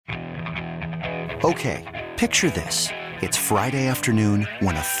Okay, picture this. It's Friday afternoon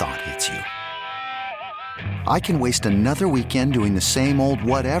when a thought hits you. I can waste another weekend doing the same old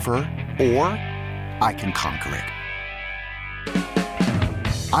whatever, or I can conquer it.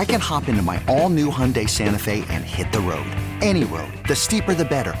 I can hop into my all-new Hyundai Santa Fe and hit the road. Any road. The steeper, the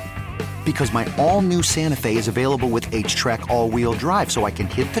better. Because my all-new Santa Fe is available with H-Track all-wheel drive, so I can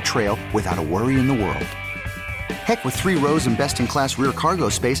hit the trail without a worry in the world. Heck, with 3 rows and best-in-class rear cargo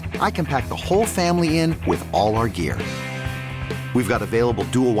space, I can pack the whole family in with all our gear. We've got available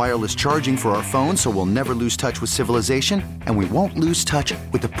dual wireless charging for our phones, so we'll never lose touch with civilization, and we won't lose touch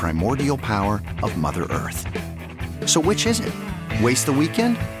with the primordial power of Mother Earth. So which is it? Waste the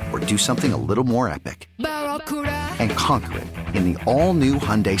weekend or do something a little more epic? And conquer it in the all-new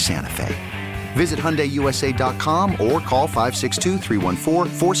Hyundai Santa Fe. Visit HyundaiUSA.com or call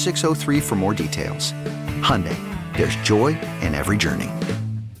 562-314-4603 for more details. Hyundai, there's joy in every journey.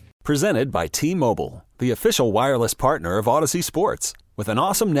 Presented by T-Mobile, the official wireless partner of Odyssey Sports. With an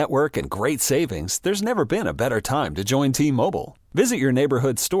awesome network and great savings, there's never been a better time to join T-Mobile. Visit your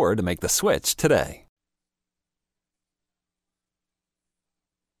neighborhood store to make the switch today.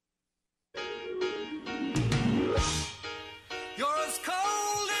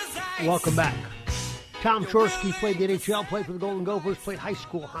 Welcome back. Tom Shorsky played the NHL, played for the Golden Gophers, played high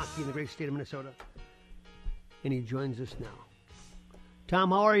school hockey in the great state of Minnesota. And he joins us now.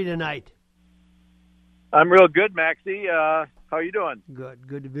 Tom, how are you tonight? I'm real good, Maxie. How are you doing? Good.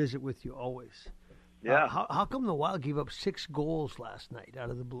 Good to visit with you always. Yeah. How come the Wild gave up 6 goals last night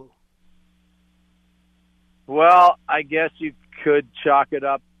out of the blue? Well, I guess you could chalk it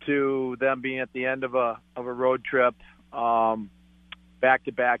up to them being at the end of a road trip,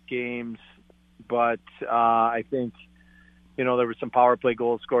 back-to-back games. But I think, there were some power play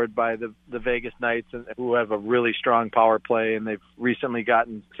goals scored by the Vegas Knights, who have a really strong power play, and they've recently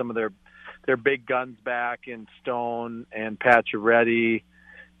gotten some of their big guns back in Stone and Pacioretty.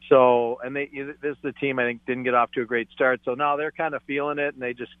 So, and this is the team I think didn't get off to a great start. So now they're kind of feeling it,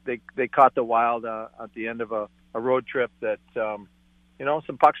 and they caught the Wild at the end of a road trip that some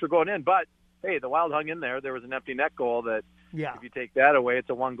pucks were going in. But hey, the Wild hung in there. There was an empty net goal that if you take that away, it's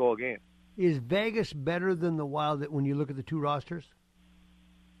a 1-goal game. Is Vegas better than the Wild when you look at the two rosters?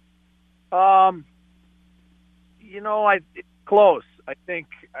 It's close. I think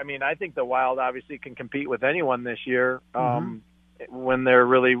the Wild obviously can compete with anyone this year when they're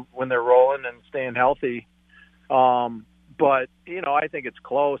rolling and staying healthy. But I think it's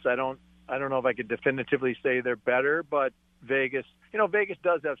close. I don't know if I could definitively say they're better, but Vegas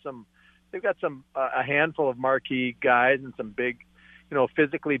does have some. They've got a handful of marquee guys and some big,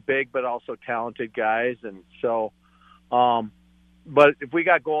 physically big but also talented guys, and so. But if we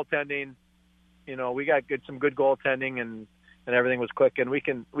got goaltending, we got some good goaltending and everything was clicking, we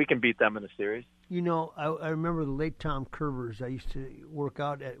can beat them in a series. I remember the late Tom Curvers. I used to work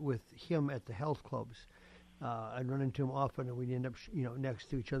out with him at the health clubs. I'd run into him often, and we'd end up, next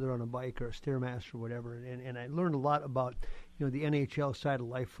to each other on a bike or a Stairmaster or whatever. And I learned a lot about, the NHL side of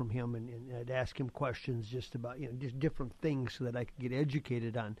life from him, and I'd ask him questions just about, just different things so that I could get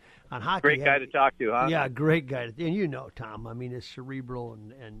educated on hockey. Great guy to talk to, huh? Yeah, great guy. And Tom, it's cerebral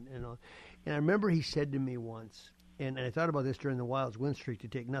and I remember he said to me once, and I thought about this during the Wild's win streak to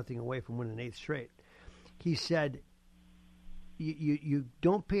take nothing away from winning 8th straight. He said, you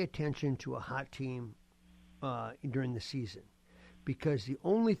don't pay attention to a hot team during the season, because the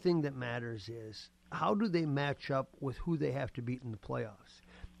only thing that matters is how do they match up with who they have to beat in the playoffs.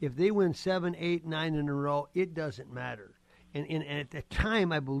 If they win 7, 8, 9 in a row, it doesn't matter. And at the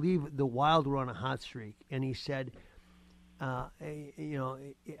time, I believe the Wild were on a hot streak, and he said, I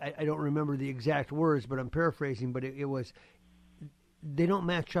don't remember the exact words, but I'm paraphrasing, but it was, they don't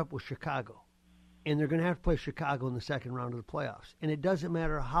match up with Chicago. And they're going to have to play Chicago in the second round of the playoffs. And it doesn't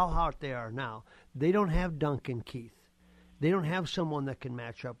matter how hot they are now. They don't have Duncan Keith. They don't have someone that can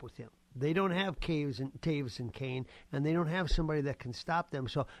match up with him. They don't have Taves and Kane, and they don't have somebody that can stop them.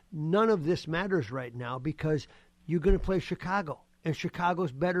 So none of this matters right now because you're going to play Chicago. And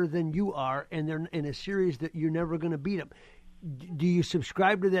Chicago's better than you are, and they're in a series that you're never going to beat them. Do you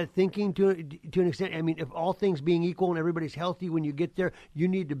subscribe to that thinking to an extent? I mean, if all things being equal and everybody's healthy when you get there, you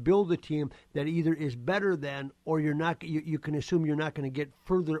need to build a team that either is better than, or you're not. You can assume you're not going to get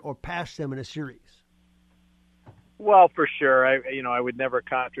further or past them in a series. Well, for sure. I would never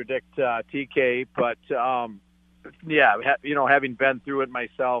contradict TK, but having been through it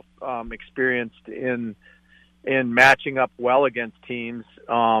myself, experienced in matching up well against teams,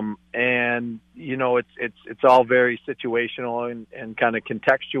 and it's all very situational and kind of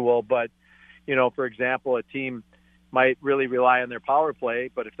contextual. But for example, a team might really rely on their power play,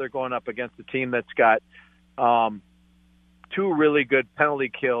 but if they're going up against a team that's got two really good penalty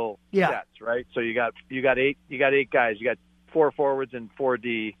kill sets, right? So you got eight guys, you got 4 forwards and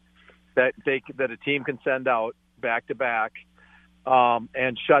 4D that a team can send out back to back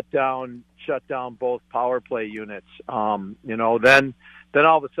and shut down both power play units. Then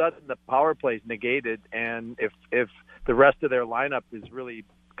all of a sudden the power play is negated, and if the rest of their lineup is really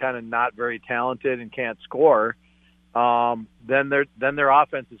kind of not very talented and can't score, then their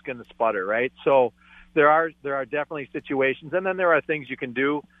offense is going to sputter, right? So there are definitely situations, and then there are things you can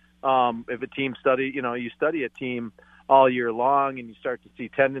do if a team you study a team all year long and you start to see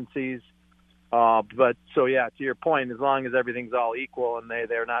tendencies. But so yeah, to your point, as long as everything's all equal and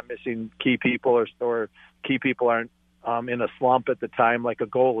they're not missing key people or key people aren't in a slump at the time like a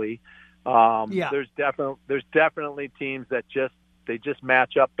goalie, there's definitely teams that just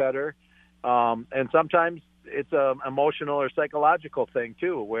match up better, and sometimes it's a emotional or psychological thing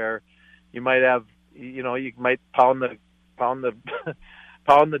too, where you might have you might pound the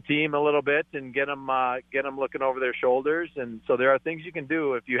pound the team a little bit and get them looking over their shoulders. And so there are things you can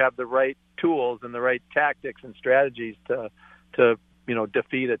do if you have the right tools and the right tactics and strategies to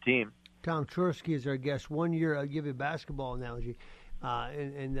defeat a team. Tom Chorske is our guest. 1 year, I'll give you a basketball analogy,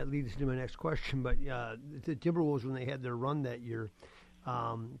 and that leads to my next question. But the Timberwolves, when they had their run that year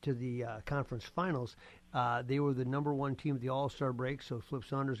to the conference finals, they were the number one team at the All-Star break, so Flip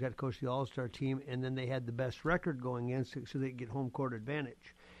Saunders got to coach the All-Star team, and then they had the best record going in, so they could get home court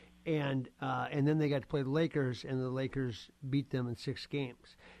advantage. And then they got to play the Lakers, and the Lakers beat them in 6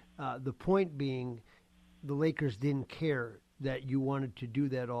 games. The point being, the Lakers didn't care that you wanted to do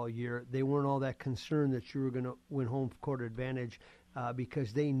that all year. They weren't all that concerned that you were going to win home court advantage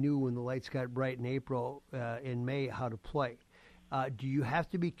because they knew when the lights got bright in April and May how to play. Do you have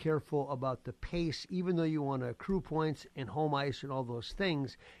to be careful about the pace, even though you want to accrue points and home ice and all those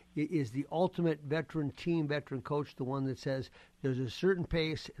things? Is the ultimate veteran coach the one that says there's a certain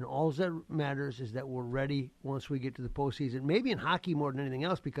pace and all that matters is that we're ready once we get to the postseason? Maybe in hockey more than anything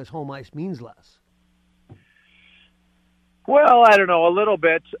else because home ice means less. Well, I don't know, a little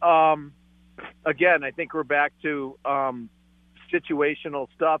bit. Again, I think we're back to situational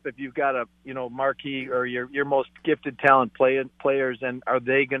stuff. If you've got a marquee or your most gifted talent players, and are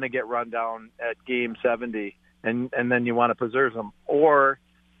they going to get run down at game 70, and then you want to preserve them, or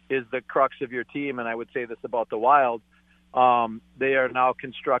is the crux of your team? And I would say this about the Wild: they are now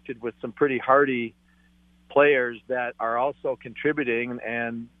constructed with some pretty hardy players that are also contributing,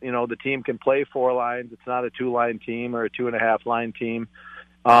 and the team can play 4 lines. It's not a 2-line team or a 2.5-line team,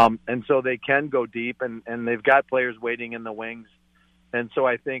 and so they can go deep, and they've got players waiting in the wings. And so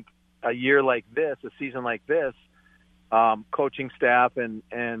I think a year like this, a season like this, coaching staff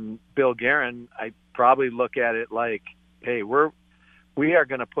and Bill Guerin, I probably look at it like, hey, we are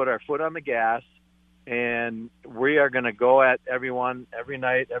going to put our foot on the gas, and we are going to go at everyone every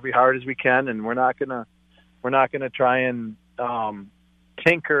night, every hard as we can, and we're not going to try and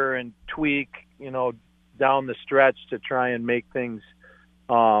tinker and tweak, down the stretch to try and make things,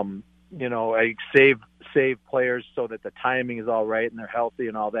 save players so that the timing is all right and they're healthy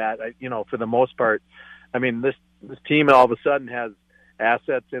and all that. For the most part, I mean, this team all of a sudden has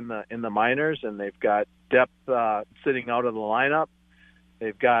assets in the minors, and they've got depth sitting out of the lineup.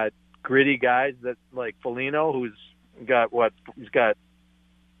 They've got gritty guys that like Foligno, who's got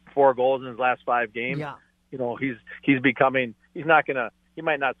 4 goals in his last 5 games. Yeah. He's becoming. He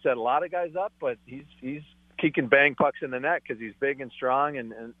might not set a lot of guys up, but he can bang pucks in the net because he's big and strong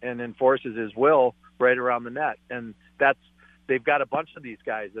and enforces his will right around the net. And they've got a bunch of these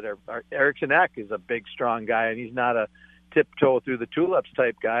guys that are Eriksson Ek is a big, strong guy, and he's not a tiptoe through the tulips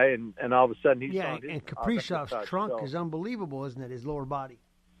type guy. And all of a sudden he's and Kaprizov's trunk is unbelievable, isn't it? His lower body.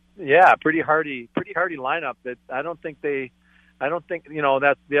 Yeah, pretty hardy lineup. That I don't think that's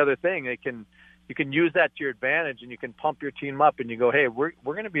the other thing. You can use that to your advantage, and you can pump your team up, and you go, hey, we're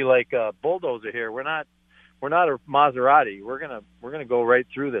going to be like a bulldozer here. We're not a Maserati. We're gonna go right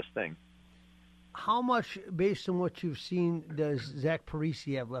through this thing. How much, based on what you've seen, does Zach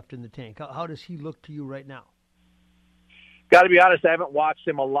Parise have left in the tank? How does he look to you right now? Got to be honest, I haven't watched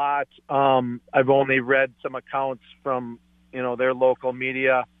him a lot. I've only read some accounts from their local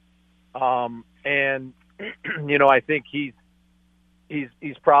media, and I think he's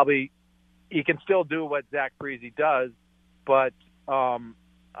probably, he can still do what Zach Parise does, but on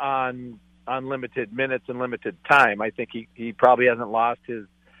limited minutes and limited time. I think he probably hasn't lost his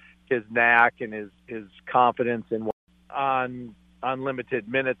knack and his confidence in on limited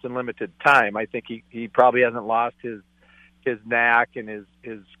minutes and limited time. I think he probably hasn't lost his knack and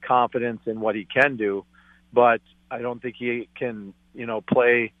his confidence in what he can do. but I don't think he can,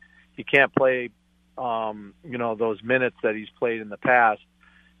 play. He can't play, those minutes that he's played in the past,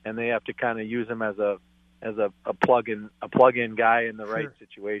 and they have to kind of use him as a plug-in guy in the right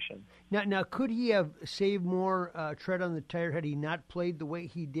situation. Now, could he have saved more tread on the tire had he not played the way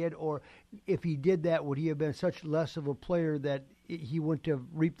he did, or if he did that, would he have been such less of a player that he wouldn't have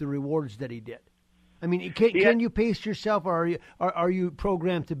reaped the rewards that he did? I mean, can you pace yourself, or are you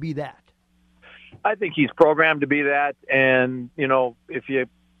programmed to be that? I think he's programmed to be that, and if you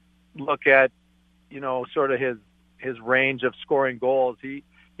look at sort of his range of scoring goals, he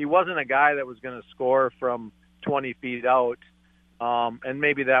wasn't a guy that was going to score from 20 feet out, and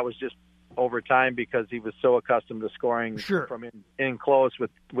maybe that was just over time because he was so accustomed to scoring from in close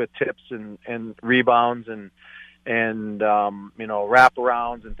with tips and rebounds and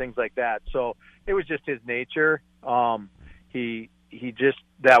wraparounds and things like that. So it was just his nature. He just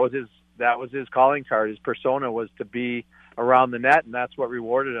that was his calling card. His persona was to be around the net, and that's what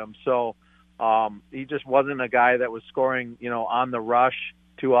rewarded him. So he just wasn't a guy that was scoring on the rush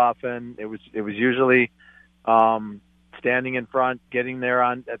too often. It was usually standing in front, getting there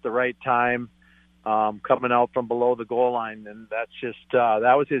at the right time, coming out from below the goal line, and that's just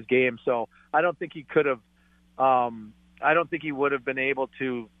that was his game. So I don't think he could have. I don't think he would have been able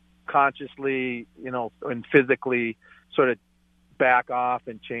to consciously, and physically sort of back off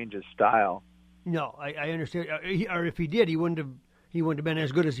and change his style. No, I understand. Or if he did, he wouldn't have been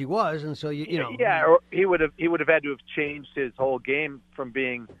as good as he was, and so Yeah, or he would have had to have changed his whole game from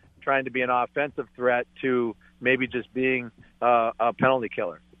trying to be an offensive threat to maybe just being a penalty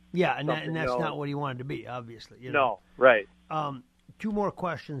killer. Yeah, and that's not what he wanted to be, obviously. No, right. Two more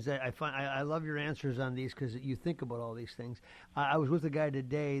questions that I find. I love your answers on these because you think about all these things. I was with a guy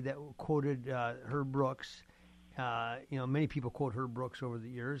today that quoted Herb Brooks. Many people quote Herb Brooks over the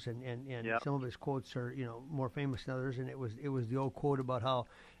years, and yep. Some of his quotes are more famous than others. And it was the old quote about how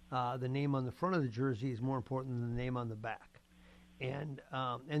the name on the front of the jersey is more important than the name on the back, and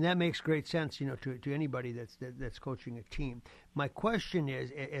that makes great sense, to anybody that's coaching a team. My question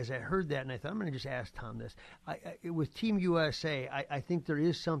is, as I heard that, and I thought I'm going to just ask Tom this, with Team USA, I think there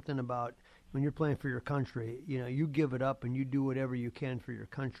is something about when you're playing for your country, you give it up and you do whatever you can for your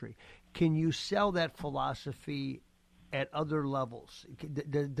country. Can you sell that philosophy at other levels?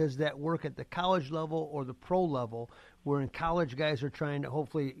 Does that work at the college level or the pro level, where in college guys are trying to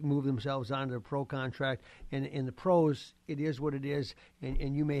hopefully move themselves onto a pro contract, and in the pros, it is what it is,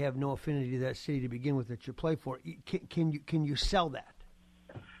 and you may have no affinity to that city to begin with that you play for. Can you sell that?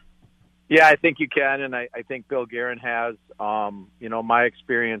 Yeah, I think you can, and I think Bill Guerin has. My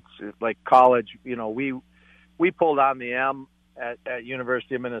experience, like college, we pulled on the M at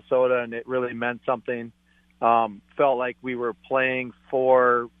University of Minnesota, and it really meant something. Felt like we were playing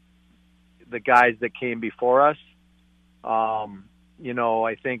for the guys that came before us.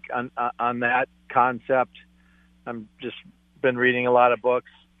 I think on that concept, I'm just been reading a lot of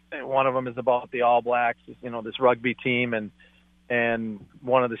books. And one of them is about the All Blacks, this rugby team, and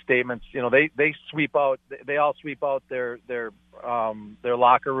one of the statements, they sweep out. They all sweep out their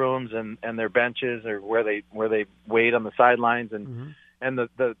locker rooms and their benches, or where they wait on the sidelines, and mm-hmm. and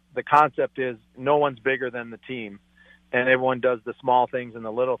the concept is no one's bigger than the team, and everyone does the small things and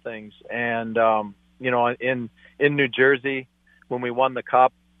the little things. And in New Jersey, when we won the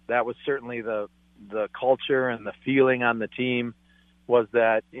cup, that was certainly the culture and the feeling on the team was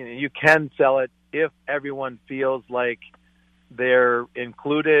that you can sell it if everyone feels like they're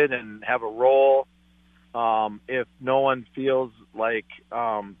included and have a role. If no one feels like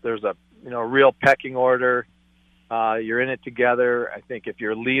there's a real pecking order, you're in it together. I think if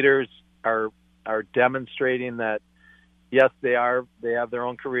your leaders are demonstrating that, yes, they have their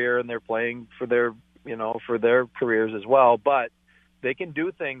own career and they're playing for their careers as well, but they can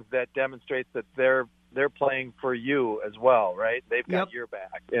do things that demonstrate that they're playing for you as well, right? They've got Yep. your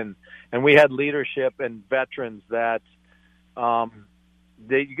back, and we had leadership and veterans that.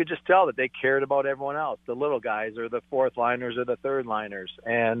 You could just tell that they cared about everyone else, the little guys or the fourth liners or the third liners.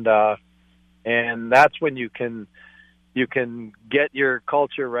 And that's when you can get your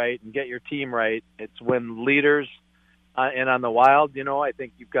culture right and get your team right. It's when leaders, and on the Wild, I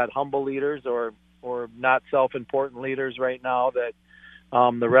think you've got humble leaders or not self-important leaders right now that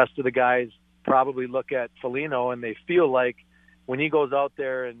the rest of the guys probably look at Foligno and they feel like when he goes out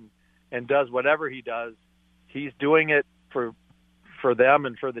there and does whatever he does, he's doing it for them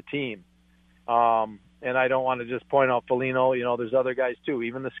and for the team. And I don't want to just point out Foligno. There's other guys too,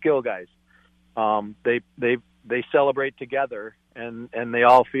 even the skill guys. They celebrate together, and they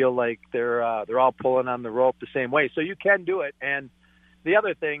all feel like they're all pulling on the rope the same way. So you can do it, and the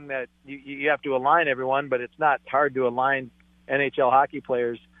other thing that you have to align everyone, but it's not hard to align NHL hockey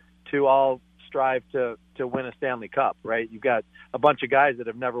players to all strive to win a Stanley Cup, right? You've got a bunch of guys that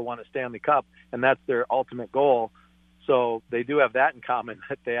have never won a Stanley Cup, and that's their ultimate goal. So they do have that in common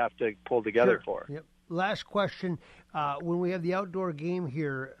that they have to pull together for. Yep. Last question. When we have the outdoor game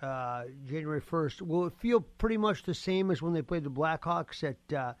here, January 1st, will it feel pretty much the same as when they played the Blackhawks at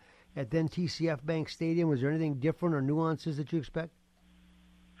then TCF Bank Stadium? Was there anything different or nuances that you expect?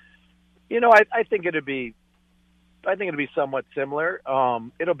 I think it'll be somewhat similar.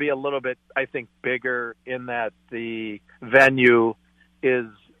 It'll be a little bit, I think, bigger in that the venue is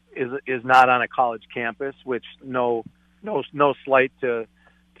not on a college campus, which no slight to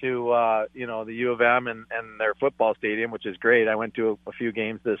the U of M and their football stadium, which is great. I went to a few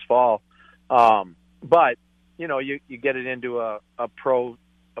games this fall, but you get it into a pro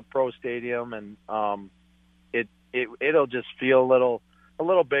stadium, and it'll just feel a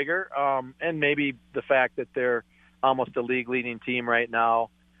little bigger, and maybe the fact that they're almost a league leading team right now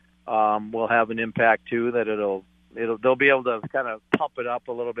will have an impact too. That they'll be able to kind of pump it up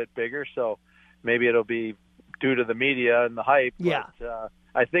a little bit bigger. So maybe it'll be due to the media and the hype. Yeah. But,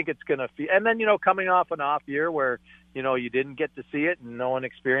 I think it's going to feel, and then, coming off an off year where, you didn't get to see it and no one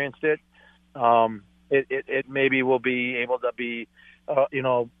experienced it, it maybe will be able to be,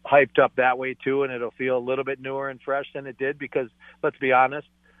 hyped up that way too. And it'll feel a little bit newer and fresh than it did, because let's be honest,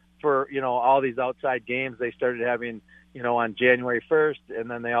 for, all these outside games they started having, on January 1st.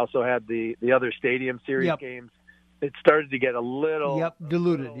 And then they also had the other Stadium Series games. It started to get a little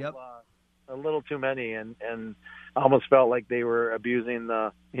diluted. A little too many, and almost felt like they were abusing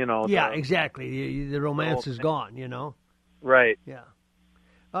the. Exactly. The romance is gone. Right. Yeah.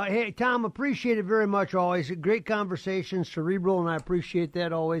 Hey, Tom, appreciate it very much. Always great conversation, cerebral, and I appreciate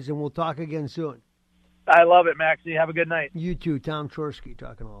that always. And we'll talk again soon. I love it, Maxie. Have a good night. You too, Tom Chorsky,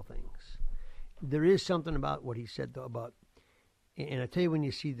 talking all things. There is something about what he said though about, and I tell you when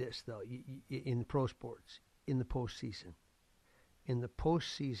you see this though in pro sports in the postseason. In the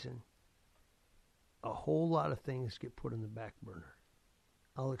postseason, a whole lot of things get put on the back burner.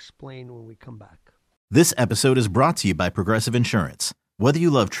 I'll explain when we come back. This episode is brought to you by Progressive Insurance. Whether you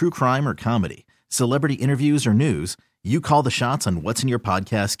love true crime or comedy, celebrity interviews or news, you call the shots on what's in your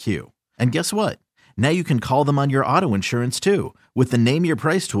podcast queue. And guess what? Now you can call them on your auto insurance too with the Name Your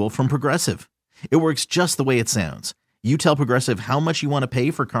Price tool from Progressive. It works just the way it sounds. You tell Progressive how much you want to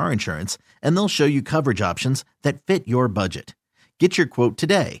pay for car insurance, and they'll show you coverage options that fit your budget. Get your quote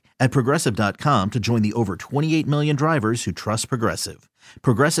today at Progressive.com to join the over 28 million drivers who trust Progressive.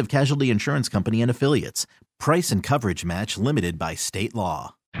 Progressive Casualty Insurance Company and Affiliates. Price and coverage match limited by state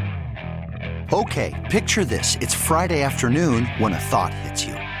law. Okay, picture this. It's Friday afternoon when a thought hits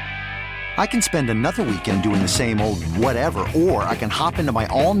you. I can spend another weekend doing the same old whatever, or I can hop into my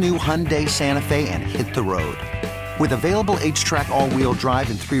all-new Hyundai Santa Fe and hit the road. With available H-Track all-wheel drive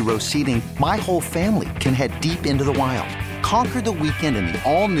and 3-row seating, my whole family can head deep into the wild. Conquer the weekend in the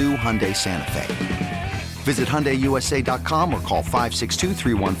all-new Hyundai Santa Fe. Visit HyundaiUSA.com or call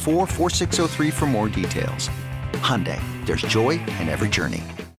 562-314-4603 for more details. Hyundai, there's joy in every journey.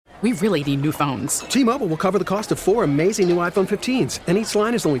 We really need new phones. T-Mobile will cover the cost of 4 amazing new iPhone 15s, and each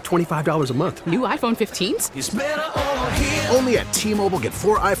line is only $25 a month. New iPhone 15s? It's better over here. Only at T-Mobile, get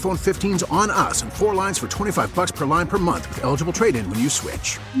 4 iPhone 15s on us and 4 lines for $25 per line per month with eligible trade-in when you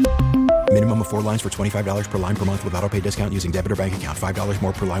switch. Minimum of 4 lines for $25 per line per month with autopay discount using debit or bank account. $5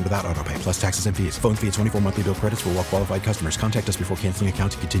 more per line without autopay, plus taxes and fees. Phone fee at 24 monthly bill credits for well-qualified customers. Contact us before canceling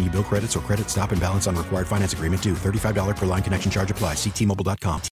account to continue bill credits or credit stop and balance on required finance agreement due. $35 per line connection charge applies. See T-Mobile.com.